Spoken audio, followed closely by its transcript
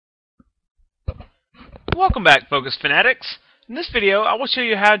Welcome back, Focus Fanatics. In this video, I will show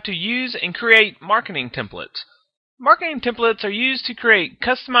you how to use and create marketing templates. Marketing templates are used to create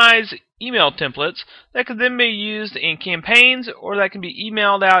customized email templates that can then be used in campaigns or that can be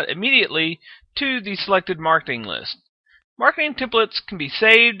emailed out immediately to the selected marketing list. Marketing templates can be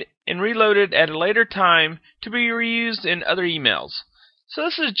saved and reloaded at a later time to be reused in other emails. So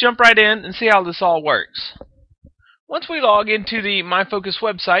let's just jump right in and see how this all works. Once we log into the myFocus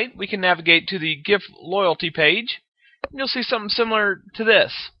website, we can navigate to the gift loyalty page, and you'll see something similar to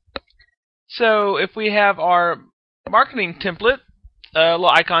this. So if we have our marketing template, a little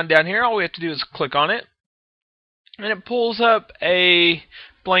icon down here, all we have to do is click on it, and it pulls up a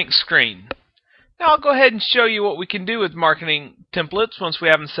blank screen. Now I'll go ahead and show you what we can do with marketing templates once we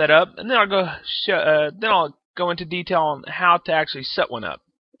have them set up, and then I'll go into detail on how to actually set one up.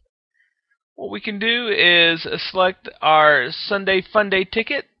 What we can do is select our Sunday Fun Day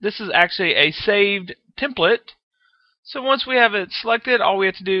ticket. This is actually a saved template. So once we have it selected, all we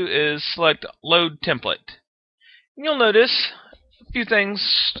have to do is select Load Template. And you'll notice a few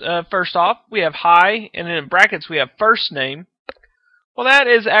things. First off, we have hi, and then in brackets we have first name. Well, that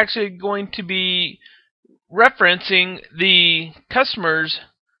is actually going to be referencing the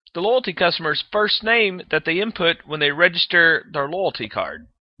loyalty customer's first name that they input when they register their loyalty card.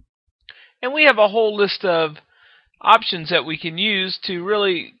 And we have a whole list of options that we can use to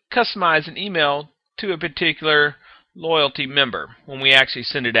really customize an email to a particular loyalty member when we actually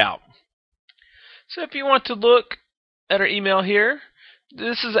send it out. So if you want to look at our email here,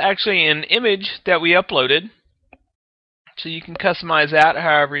 this is actually an image that we uploaded. So you can customize that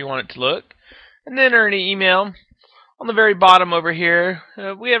however you want it to look. And then in the email, on the very bottom over here,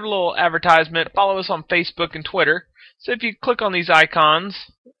 we have a little advertisement. Follow us on Facebook and Twitter. So if you click on these icons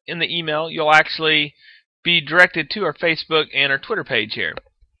in the email, you'll actually be directed to our Facebook and our Twitter page here.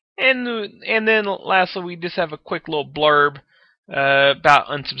 And then lastly, we just have a quick little blurb about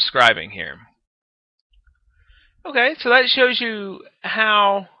unsubscribing here. Okay, so that shows you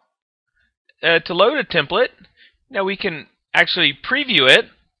how to load a template. Now we can actually preview it,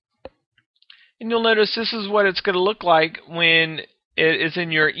 and you'll notice this is what it's going to look like when it is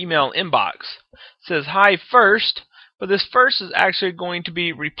in your email inbox. It says hi first, but this first is actually going to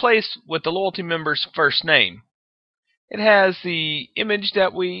be replaced with the loyalty member's first name. It has the image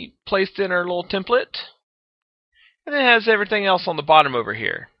that we placed in our little template, and it has everything else on the bottom over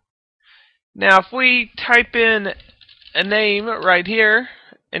here. Now if we type in a name right here,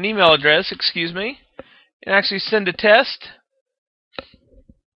 an email address, excuse me, and actually send a test,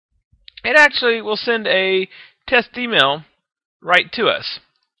 it actually will send a test email right to us.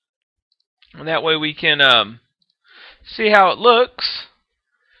 And that way we can see how it looks.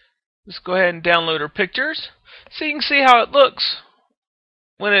 Let's go ahead and download our pictures so you can see how it looks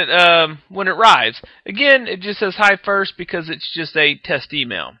when it arrives. Again, it just says hi first because it's just a test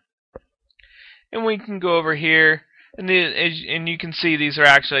email. And we can go over here, and you can see these are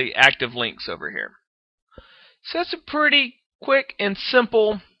actually active links over here. So that's a pretty quick and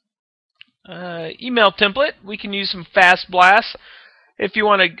simple email template. We can use some fast blasts. If you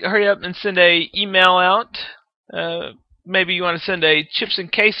want to hurry up and send a email out, maybe you want to send a chips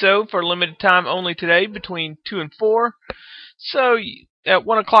and queso for a limited time only today between 2 and 4. So at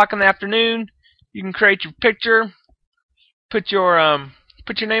 1 o'clock in the afternoon, you can create your picture, put your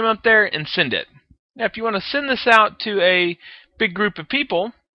name up there, and send it. Now, if you want to send this out to a big group of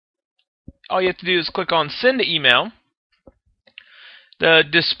people, all you have to do is click on Send Email. The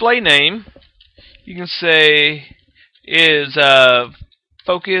display name, you can say, is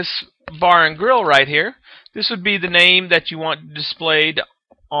Focus Bar and Grill right here. This would be the name that you want displayed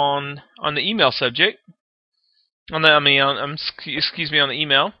on the email subject. On the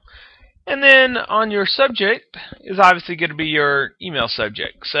email. And then on your subject is obviously going to be your email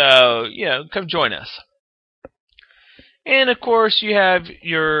subject. So, come join us. And of course, you have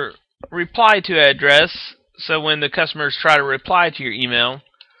your reply to address. So when the customers try to reply to your email,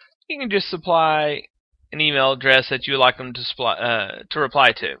 you can just supply an email address that you would like them to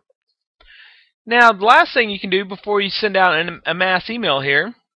reply to. Now, the last thing you can do before you send out a mass email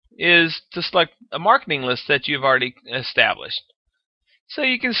here is to select a marketing list that you've already established. So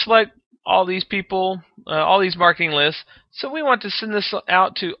you can select all these people, all these marketing lists. So we want to send this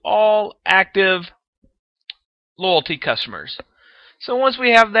out to all active loyalty customers. So once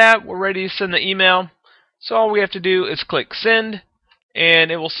we have that, we're ready to send the email. So all we have to do is click Send,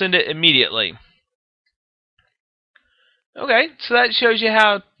 and it will send it immediately. Okay, so that shows you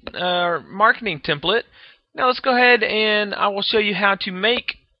how our marketing template. Now let's go ahead and I will show you how to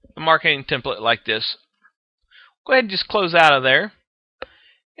make a marketing template like this. Go ahead and just close out of there.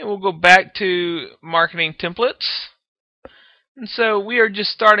 And we'll go back to marketing templates. And so we are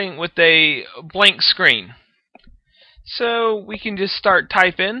just starting with a blank screen. So we can just start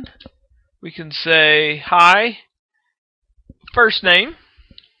typing. We can say hi, first name.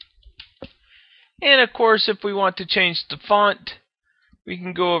 And of course, if we want to change the font, we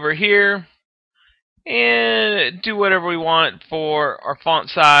can go over here and do whatever we want for our font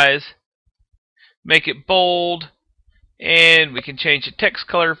size. Make it bold, and we can change the text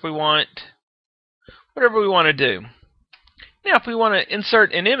color if we want. Whatever we want to do. Now if we want to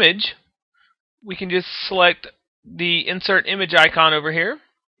insert an image, we can just select the insert image icon over here.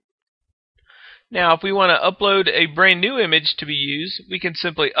 Now if we want to upload a brand new image to be used, we can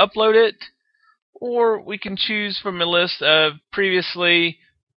simply upload it, or we can choose from a list of previously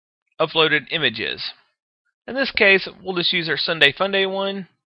uploaded images. In this case, we'll just use our Sunday Funday one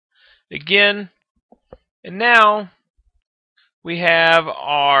again. And now we have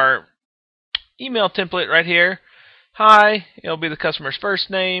our email template right here. Hi, it'll be the customer's first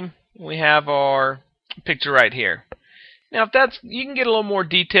name. We have our picture right here. Now, if that's, you can get a little more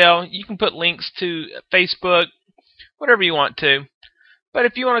detail. You can put links to Facebook, whatever you want to. But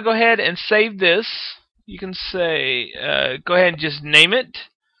if you want to go ahead and save this, you can say, go ahead and just name it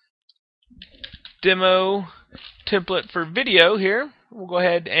demo template for video here. We'll go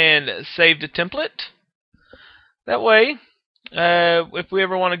ahead and save the template. That way, if we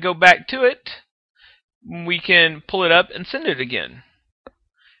ever want to go back to it, we can pull it up and send it again.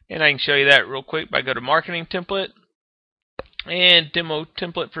 And I can show you that real quick by go to marketing template and demo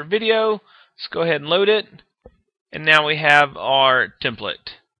template for video. Let's go ahead and load it. And now we have our template.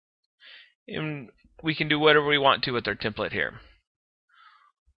 And we can do whatever we want to with our template here.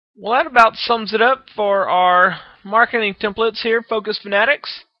 Well, that about sums it up for our marketing templates here, Focus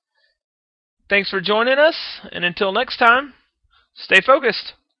Fanatics. Thanks for joining us, and until next time, stay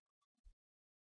focused.